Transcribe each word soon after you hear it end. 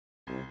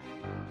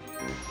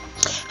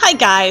Hi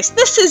guys,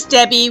 this is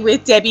Debbie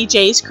with Debbie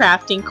J's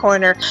Crafting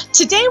Corner.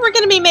 Today we're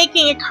going to be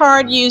making a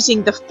card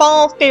using the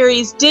Fall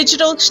Fairies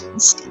digital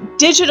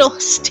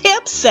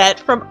stamp set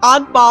from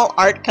OddBall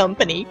Art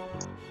Company.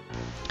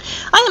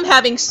 I am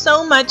having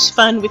so much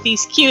fun with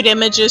these cute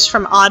images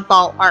from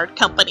OddBall Art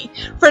Company.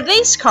 For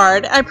today's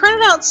card, I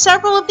printed out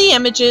several of the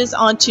images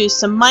onto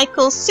some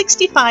Michael's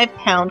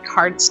 65-pound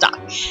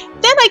cardstock.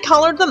 Then I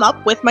colored them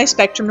up with my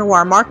Spectrum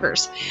Noir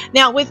markers.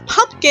 Now with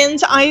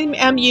pumpkins, I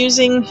am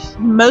using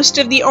most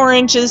of the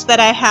oranges that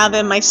I have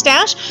in my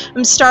stash.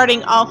 I'm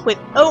starting off with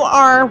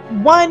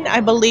OR1,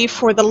 I believe,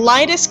 for the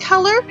lightest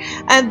color,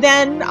 and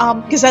then,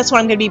 because that's what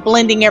I'm going to be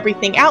blending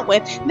everything out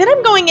with. Then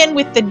I'm going in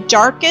with the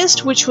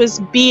darkest, which was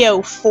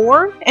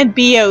BO4 and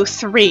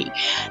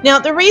BO3. Now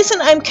the reason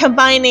I'm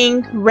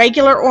combining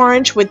regular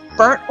orange with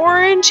burnt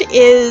orange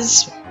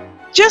is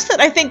just that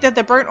I think that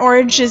the burnt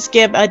oranges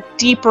give a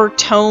deeper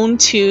tone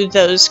to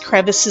those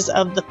crevices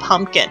of the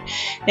pumpkin.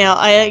 Now,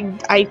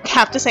 I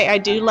have to say I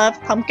do love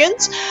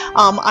pumpkins.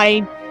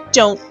 I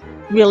don't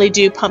really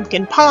do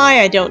pumpkin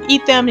pie. I don't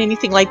eat them,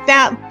 anything like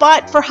that.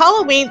 But for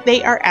Halloween,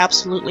 they are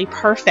absolutely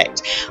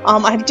perfect.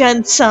 I've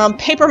done some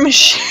paper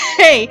mache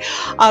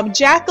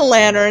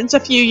jack-o'-lanterns a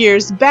few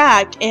years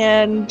back,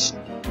 and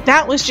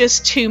that was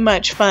just too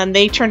much fun.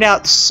 They turned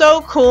out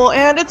so cool,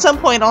 and at some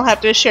point I'll have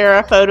to share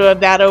a photo of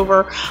that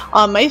over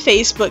on my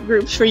Facebook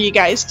groups for you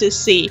guys to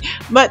see.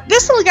 But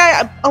this little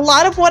guy, a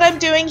lot of what I'm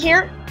doing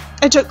here,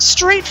 I took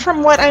straight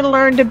from what I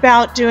learned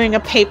about doing a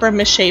paper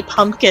mache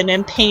pumpkin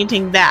and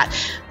painting that.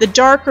 The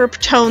darker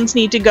tones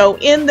need to go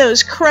in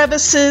those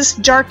crevices,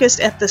 darkest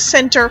at the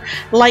center,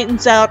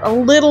 lightens out a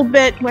little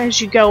bit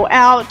as you go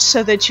out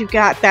so that you've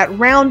got that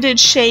rounded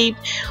shape.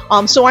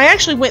 So I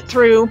actually went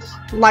through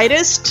the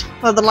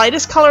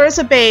lightest color as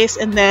a base,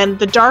 and then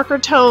the darker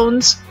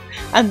tones.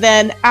 And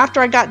then after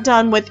I got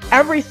done with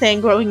everything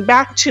going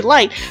back to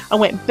light, I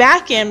went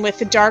back in with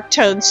the dark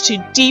tones to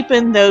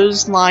deepen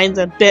those lines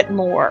a bit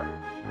more.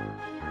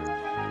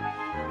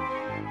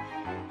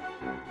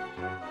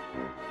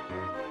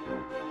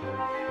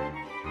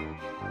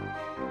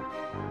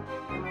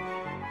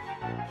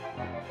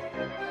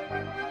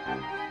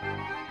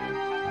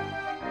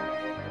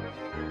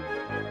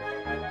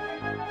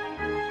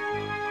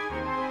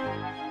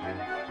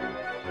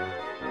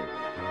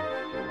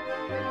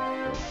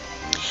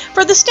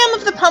 For the stem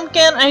of the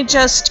pumpkin, I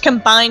just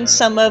combined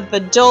some of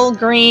the dull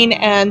green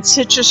and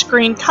citrus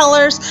green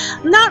colors.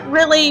 Not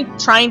really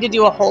trying to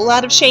do a whole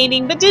lot of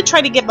shading, but did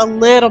try to give a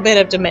little bit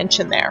of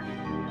dimension there.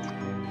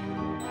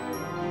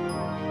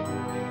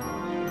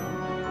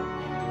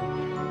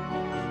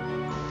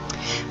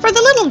 For the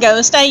little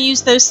ghost, I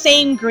used those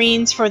same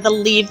greens for the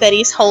leaf that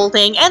he's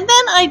holding, and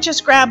then I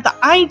just grabbed the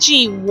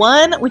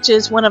IG1, which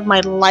is one of my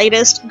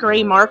lightest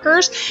gray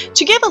markers,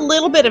 to give a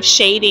little bit of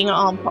shading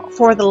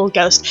for the little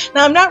ghost.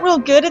 Now, I'm not real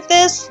good at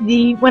this.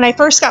 When I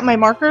first got my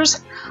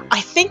markers, I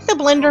think the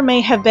blender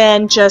may have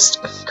been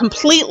just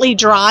completely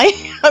dry.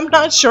 I'm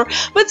not sure,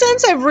 but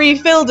since I've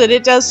refilled it,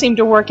 it does seem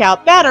to work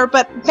out better,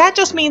 but that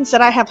just means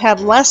that I have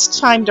had less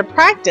time to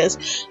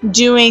practice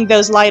doing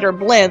those lighter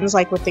blends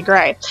like with the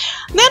gray.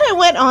 Then I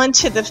went on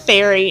to the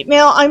fairy.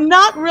 Now, I'm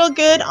not real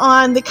good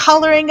on the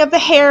coloring of the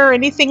hair or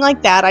anything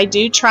like that. I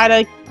do try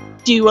to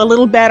do a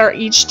little better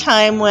each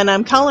time when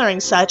I'm coloring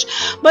such,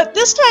 but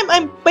this time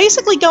I'm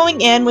basically going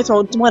in with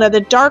one of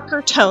the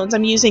darker tones.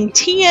 I'm using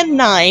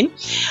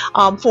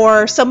TN9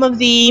 for some of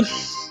the,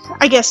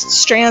 I guess,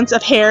 strands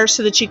of hair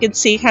so that you can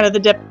see kind of the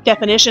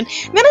definition.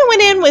 And then I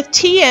went in with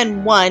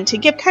TN1 to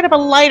give kind of a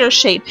lighter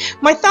shade.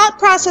 My thought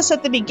process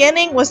at the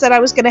beginning was that I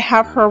was going to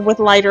have her with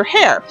lighter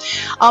hair.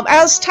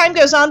 As time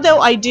goes on,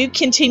 though, I do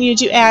continue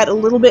to add a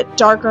little bit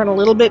darker and a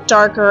little bit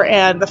darker,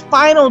 and the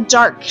final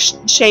dark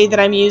shade that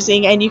I'm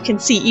using, and you can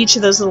see each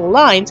of those little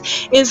lines,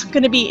 is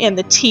going to be in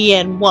the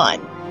TN1.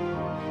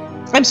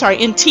 I'm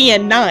sorry, in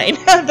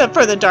TN9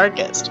 for the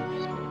darkest.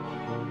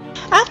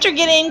 After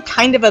getting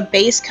kind of a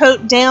base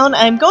coat down,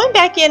 I'm going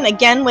back in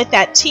again with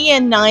that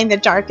TN9, the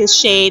darkest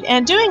shade,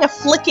 and doing a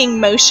flicking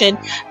motion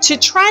to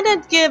try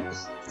to give,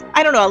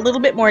 I don't know, a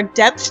little bit more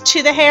depth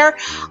to the hair.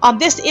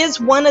 This is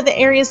one of the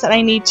areas that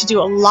I need to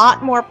do a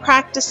lot more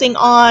practicing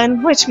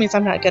on, which means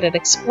I'm not good at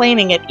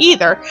explaining it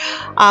either.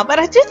 But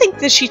I do think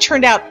that she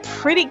turned out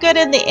pretty good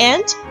in the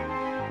end.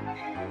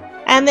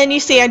 And then you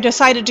see I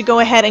decided to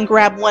go ahead and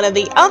grab one of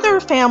the other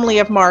family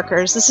of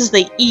markers. This is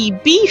the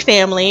EB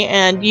family,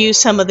 and use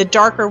some of the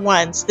darker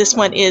ones. This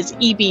one is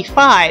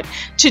EB5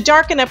 to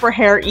darken up her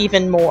hair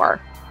even more.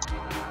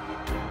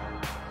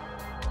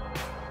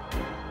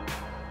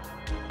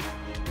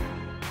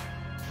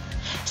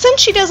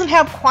 Since she doesn't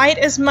have quite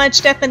as much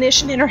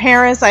definition in her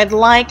hair as I'd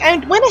like, I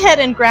went ahead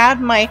and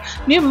grabbed my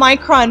new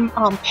Micron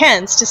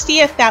pens to see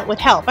if that would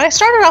help. I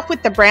started off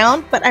with the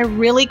brown, but I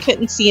really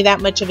couldn't see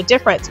that much of a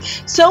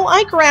difference. So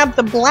I grabbed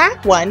the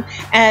black one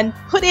and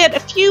put in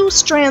a few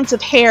strands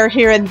of hair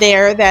here and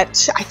there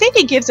that I think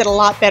it gives it a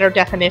lot better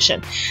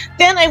definition.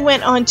 Then I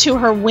went on to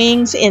her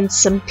wings in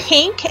some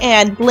pink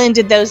and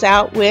blended those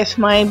out with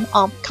my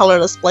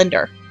colorless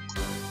blender.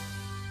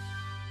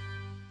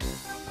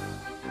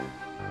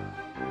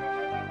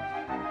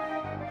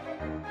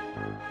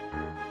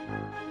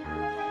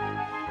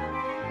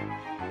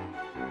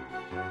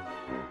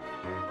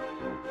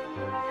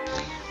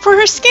 For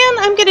her skin,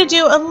 I'm going to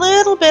do a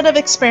little bit of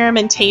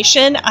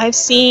experimentation. I've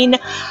seen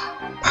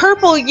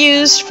purple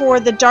used for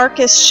the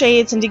darkest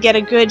shades and to get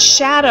a good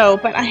shadow,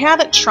 but I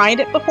haven't tried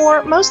it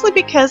before, mostly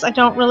because I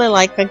don't really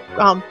like the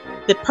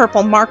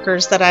purple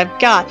markers that I've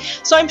got.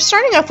 So I'm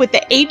starting off with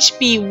the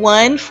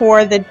HB1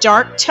 for the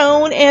dark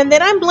tone, and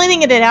then I'm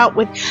blending it out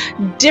with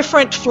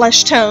different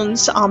flesh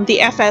tones,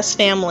 the FS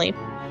family.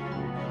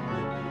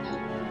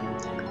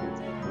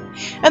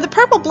 And the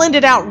purple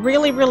blended out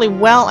really, really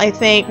well, I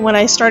think, when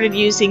I started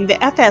using the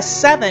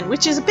FS7,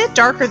 which is a bit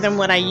darker than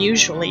what I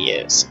usually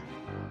use.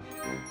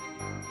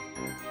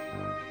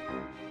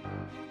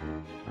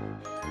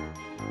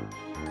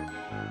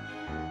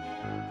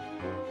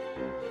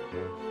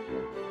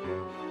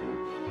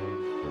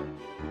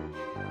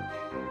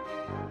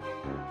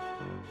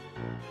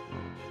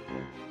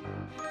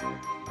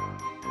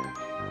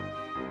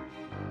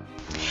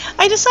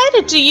 I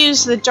decided to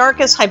use the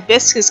darkest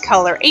hibiscus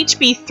color,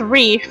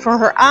 HB3, for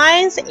her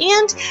eyes,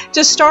 and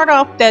to start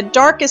off the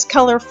darkest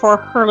color for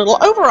her little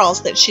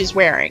overalls that she's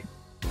wearing.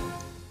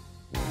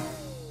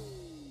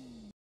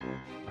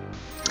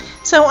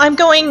 So I'm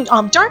going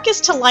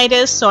darkest to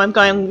lightest, so I'm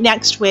going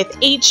next with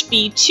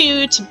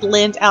HB2 to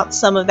blend out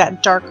some of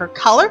that darker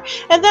color,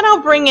 and then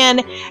I'll bring in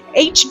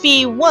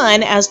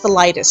HB1 as the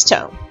lightest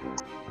tone.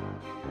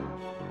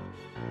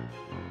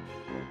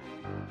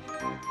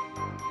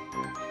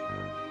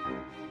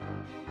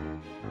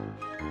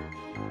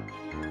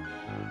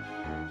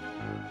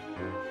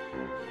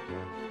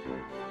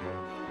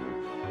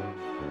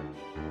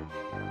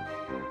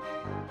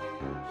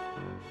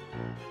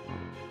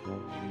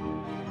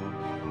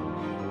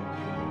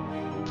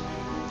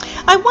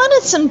 I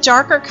wanted some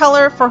darker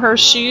color for her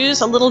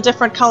shoes, a little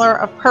different color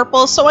of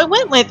purple, so I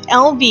went with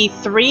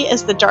LV3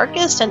 as the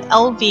darkest and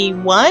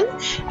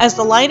LV1 as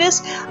the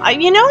lightest.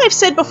 You know, I've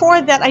said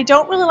before that I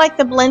don't really like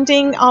the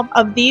blending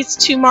of these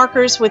two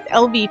markers with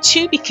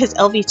LV2 because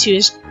LV2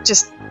 is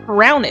just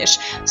brownish.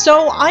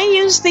 So I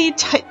use the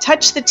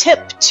touch the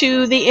tip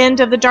to the end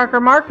of the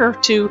darker marker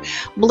to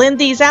blend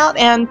these out,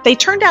 and they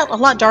turned out a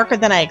lot darker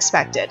than I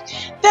expected.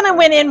 Then I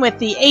went in with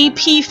the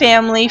AP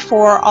family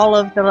for all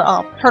of the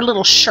her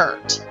little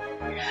shirt.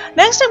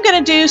 Next, I'm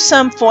going to do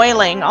some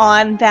foiling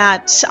on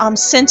that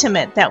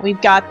sentiment that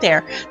we've got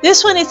there.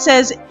 This one, it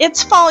says,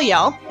 "It's fall,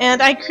 y'all,"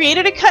 and I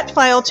created a cut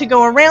file to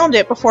go around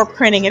it before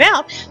printing it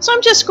out. So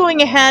I'm just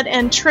going ahead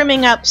and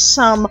trimming up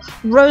some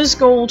rose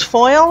gold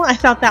foil. I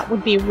thought that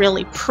would be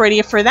really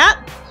pretty for that.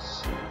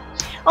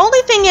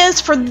 Only thing is,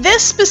 for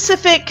this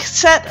specific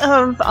set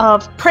of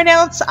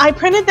printouts, I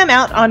printed them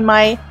out on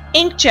my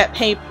inkjet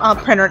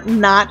printer,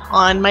 not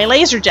on my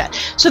LaserJet.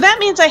 So that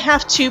means I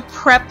have to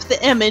prep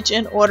the image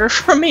in order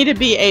for me to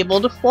be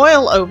able to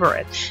foil over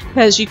it,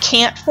 because you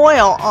can't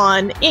foil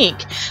on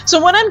ink. So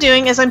what I'm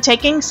doing is I'm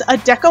taking a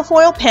deco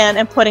foil pen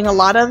and putting a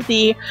lot of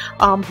the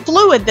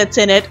fluid that's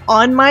in it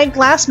on my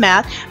glass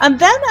mat, and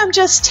then I'm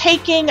just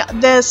taking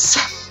this,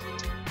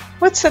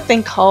 what's the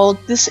thing called?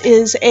 This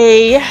is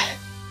a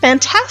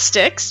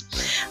Fantastics.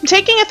 I'm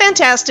taking a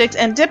Fantastics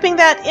and dipping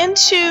that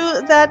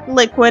into that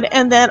liquid,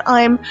 and then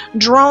I'm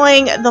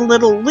drawing the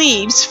little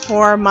leaves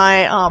for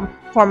my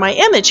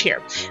image here.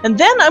 And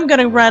then I'm going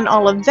to run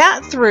all of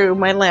that through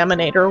my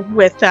laminator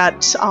with that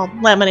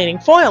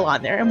laminating foil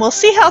on there, and we'll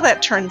see how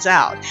that turns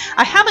out.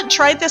 I haven't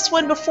tried this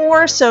one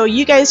before, so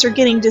you guys are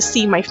getting to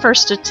see my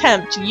first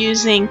attempt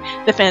using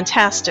the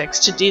Fantastics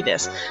to do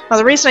this. Now,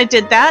 the reason I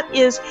did that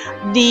is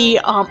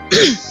the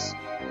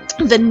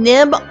the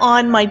nib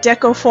on my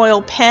deco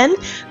foil pen,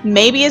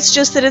 maybe it's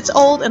just that it's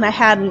old and I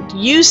hadn't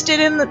used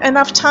it in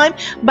enough time,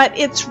 but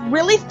it's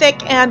really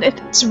thick and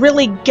it's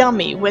really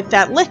gummy with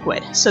that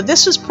liquid. So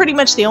this was pretty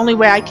much the only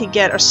way I could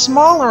get a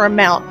smaller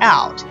amount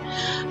out.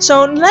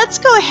 So let's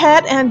go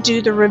ahead and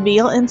do the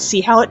reveal and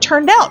see how it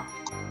turned out.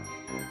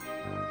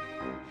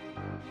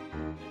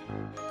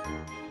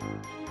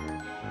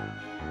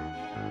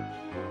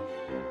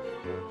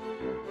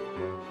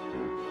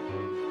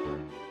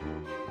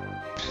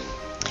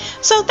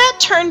 So that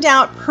turned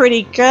out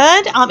pretty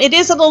good. It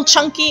is a little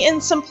chunky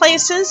in some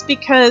places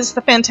because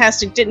the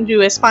Fantastic didn't do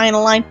his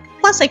final line.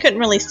 Plus, I couldn't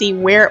really see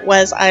where it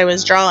was I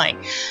was drawing.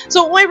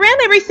 So I ran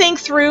everything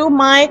through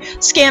my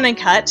scan and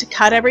cut to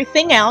cut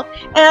everything out.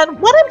 And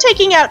what I'm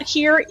taking out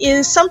here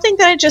is something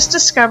that I just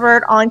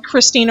discovered on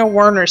Christina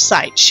Werner's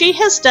site. She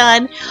has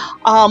done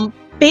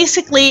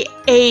basically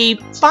a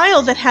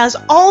file that has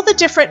all the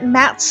different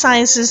mat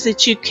sizes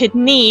that you could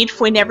need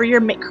whenever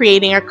you're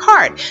creating a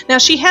card. Now,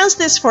 she has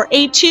this for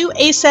A2,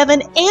 A7,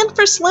 and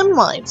for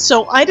slimline.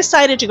 So I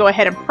decided to go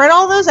ahead and print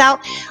all those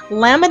out,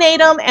 laminate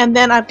them, and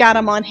then I've got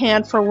them on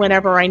hand for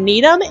whenever I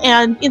need them.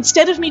 And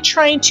instead of me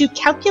trying to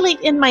calculate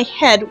in my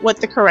head what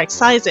the correct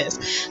size is.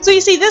 So you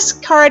see, this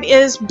card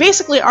is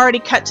basically already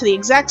cut to the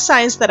exact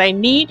size that I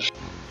need.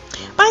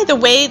 By By the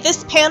way,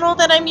 this panel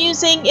that I'm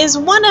using is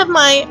one of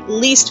my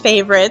least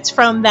favorites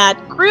from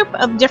that group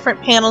of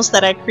different panels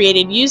that I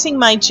created using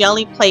my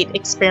jelly plate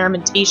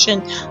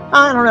experimentation,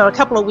 I don't know, a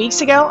couple of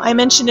weeks ago. I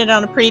mentioned it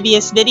on a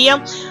previous video.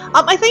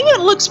 I think it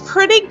looks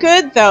pretty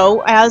good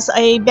though as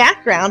a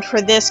background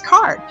for this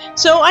card.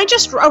 So I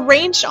just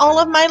arranged all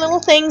of my little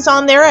things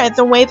on there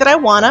the way that I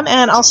want them,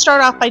 and I'll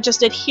start off by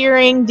just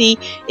adhering the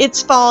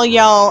It's Fall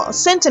Y'all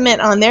sentiment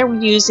on there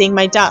using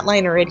my dot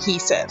liner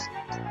adhesive.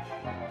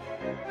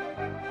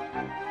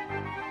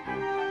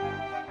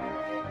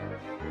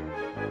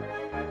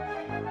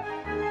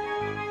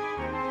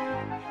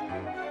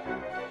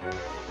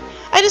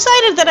 I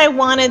decided that I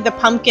wanted the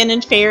pumpkin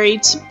and fairy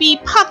to be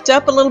popped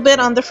up a little bit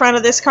on the front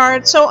of this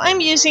card, so I'm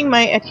using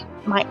my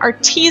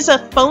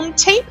Arteza foam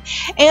tape,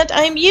 and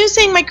I'm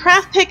using my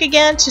craft pick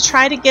again to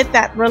try to get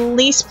that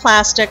release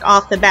plastic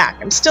off the back.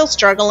 I'm still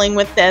struggling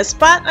with this,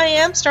 but I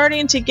am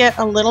starting to get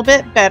a little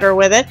bit better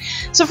with it.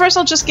 So first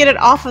I'll just get it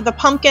off of the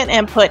pumpkin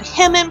and put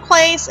him in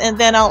place, and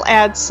then I'll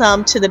add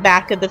some to the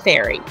back of the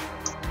fairy.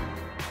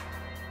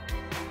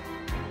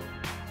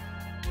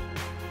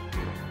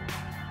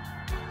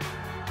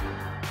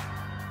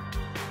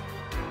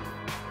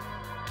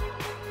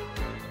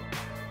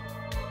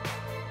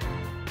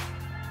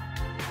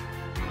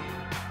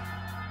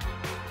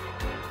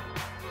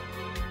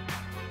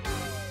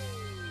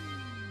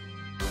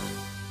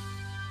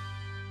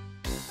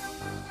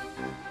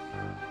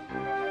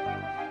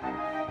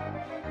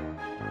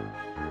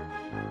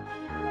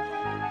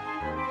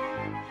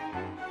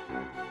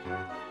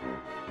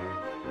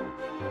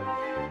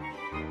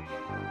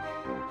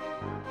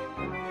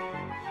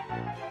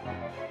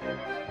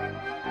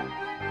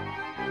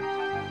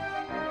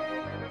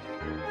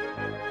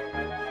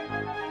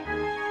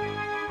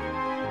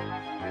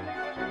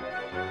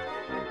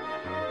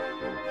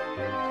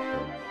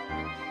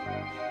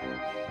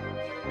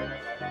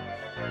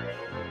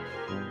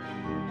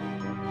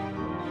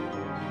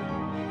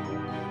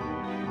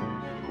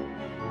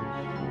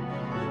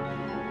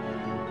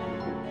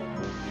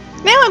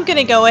 Now I'm going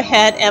to go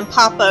ahead and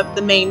pop up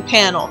the main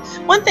panel.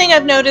 One thing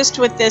I've noticed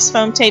with this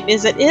foam tape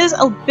is it is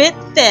a bit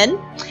thin,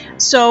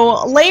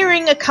 so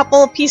layering a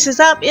couple of pieces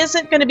up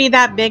isn't going to be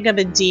that big of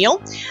a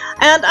deal.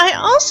 And I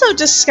also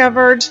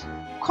discovered,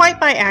 quite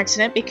by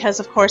accident, because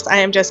of course I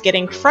am just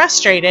getting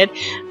frustrated,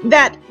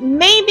 that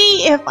maybe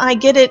if I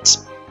get it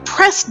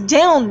pressed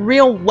down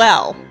real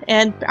well,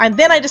 and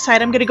then I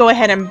decide I'm going to go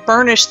ahead and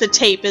burnish the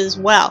tape as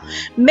well.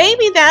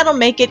 Maybe that'll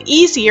make it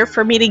easier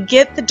for me to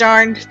get the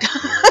darn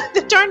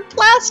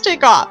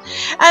plastic off,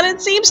 and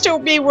it seems to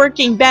be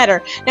working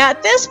better. Now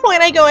at this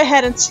point I go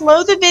ahead and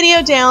slow the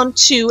video down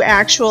to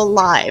actual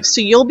live,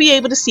 so you'll be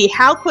able to see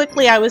how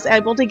quickly I was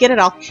able to get it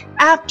off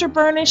after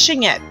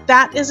burnishing it.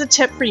 That is a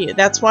tip for you.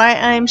 That's why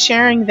I'm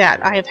sharing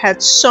that. I have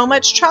had so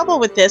much trouble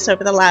with this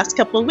over the last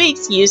couple of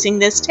weeks using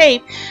this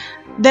tape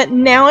that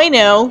now I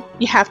know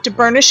you have to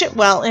burnish it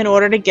well in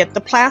order to get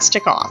the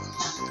plastic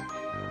off.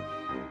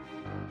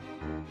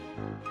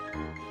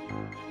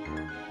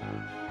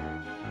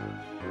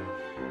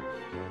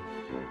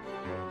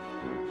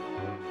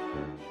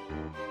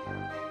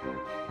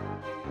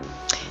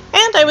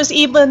 And I was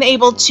even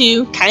able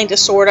to kind of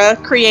sort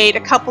of create a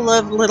couple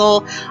of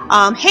little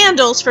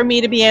handles for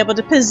me to be able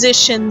to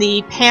position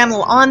the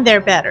panel on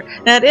there better.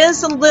 Now it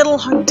is a little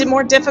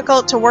more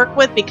difficult to work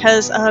with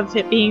because of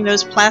it being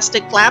those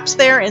plastic flaps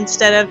there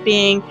instead of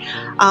being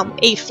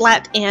a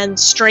flat and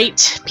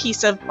straight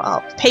piece of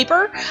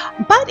paper,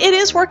 but it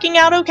is working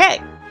out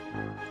okay.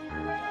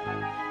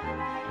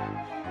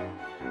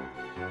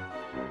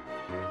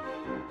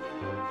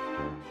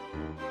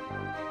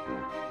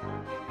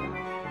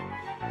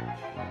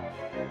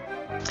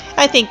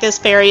 I think this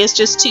fairy is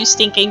just too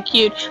stinking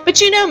cute, but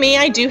you know me,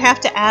 I do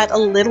have to add a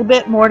little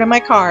bit more to my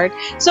card.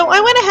 So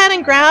I went ahead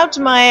and grabbed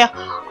my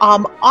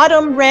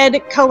autumn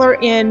red color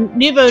in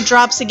Nouveau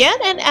Drops again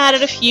and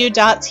added a few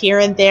dots here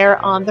and there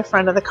on the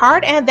front of the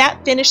card, and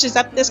that finishes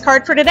up this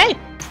card for today.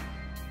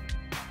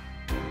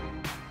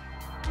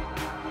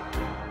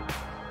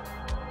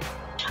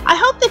 I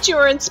hope that you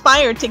are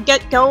inspired to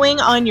get going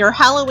on your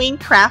Halloween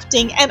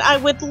crafting, and I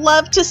would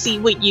love to see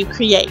what you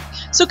create.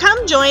 So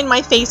come join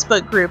my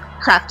Facebook group,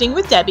 Crafting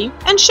with Debbie,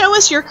 and show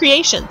us your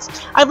creations.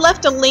 I've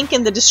left a link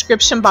in the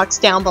description box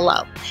down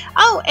below.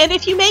 Oh, and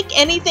if you make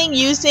anything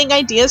using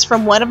ideas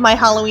from one of my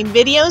Halloween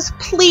videos,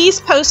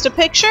 please post a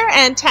picture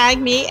and tag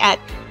me at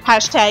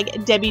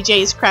hashtag Debbie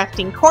J's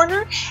Crafting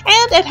Corner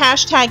and at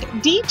hashtag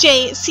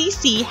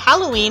DJCC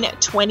Halloween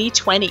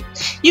 2020.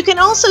 You can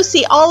also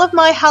see all of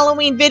my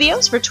Halloween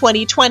videos for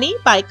 2020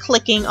 by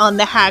clicking on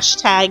the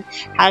hashtag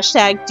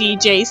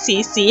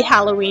DJCC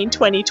Halloween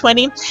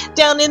 2020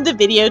 down in the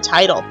video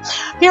title.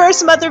 Here are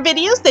some other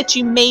videos that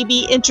you may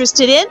be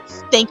interested in.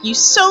 Thank you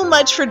so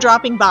much for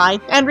dropping by,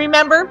 and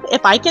remember,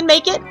 if I can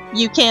make it,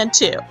 you can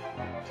too.